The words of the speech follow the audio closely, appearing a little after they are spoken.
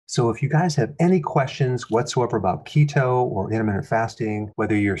So if you guys have any questions whatsoever about keto or intermittent fasting,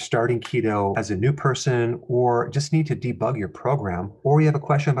 whether you're starting keto as a new person or just need to debug your program, or you have a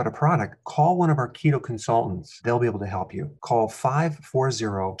question about a product, call one of our keto consultants. They'll be able to help you. Call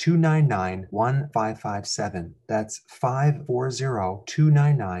 540-299-1557. That's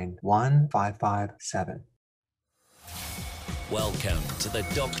 540-299-1557. Welcome to the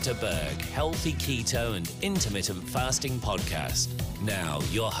Dr. Berg Healthy Keto and Intermittent Fasting Podcast. Now,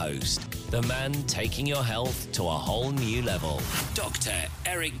 your host, the man taking your health to a whole new level, Dr.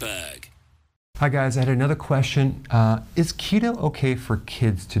 Eric Berg. Hi guys, I had another question. Is keto okay for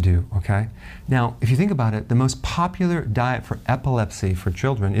kids to do, okay? Now, if you think about it, the most popular diet for epilepsy for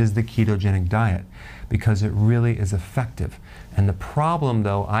children is the ketogenic diet because it really is effective. And the problem,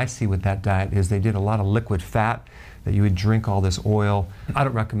 though, I see with that diet is they did a lot of liquid fat, that you would drink all this oil. I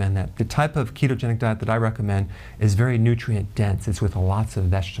don't recommend that. The type of ketogenic diet that I recommend is very nutrient dense. It's with lots of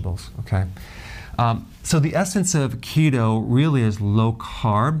vegetables, okay? So the essence of keto really is low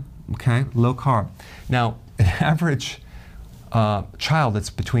carb, okay? Low carb. Now, an average child that's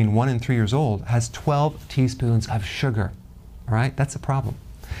between 1 and 3 years old has 12 teaspoons of sugar, all right? That's a problem.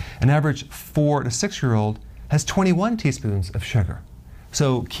 An average 4 to 6-year-old has 21 teaspoons of sugar.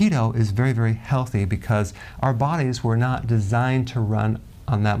 So keto is very, very healthy because our bodies were not designed to run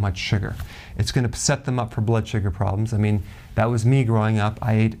on that much sugar. It's going to set them up for blood sugar problems. I mean, that was me growing up.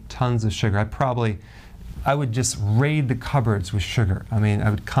 I ate tons of sugar. I would just raid the cupboards with sugar. I mean, I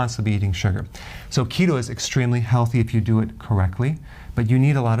would constantly be eating sugar. So keto is extremely healthy if you do it correctly, but you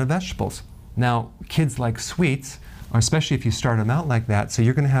need a lot of vegetables. Now, kids like sweets, or especially if you start them out like that, so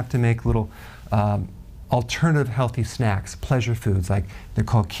you're going to have to make little alternative healthy snacks, pleasure foods, like they're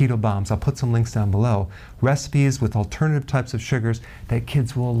called keto bombs. I'll put some links down below. Recipes with alternative types of sugars that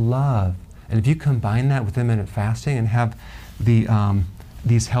kids will love. And if you combine that with intermittent fasting and have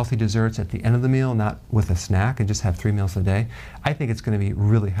these healthy desserts at the end of the meal, not with a snack, and just have 3 meals a day, I think it's going to be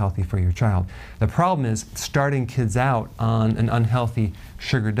really healthy for your child. The problem is starting kids out on an unhealthy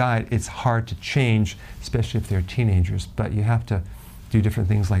sugar diet, it's hard to change, especially if they're teenagers. But you have to do different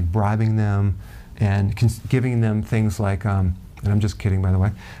things like bribing them, and giving them things like, and I'm just kidding by the way,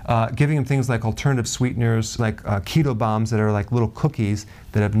 giving them things like alternative sweeteners, like keto bombs that are like little cookies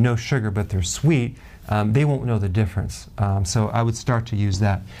that have no sugar but they're sweet. They won't know the difference. So I would start to use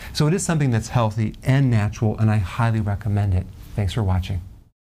that. So it is something that's healthy and natural, and I highly recommend it. Thanks for watching.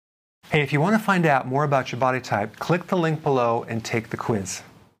 Hey, if you want to find out more about your body type, click the link below and take the quiz.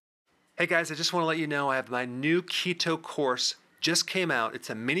 Hey guys, I just want to let you know I have my new keto course just came out.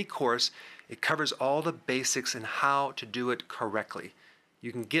 It's a mini course. It covers all the basics and how to do it correctly.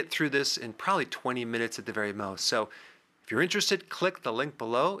 You can get through this in probably 20 minutes at the very most. So if you're interested, click the link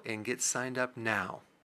below and get signed up now.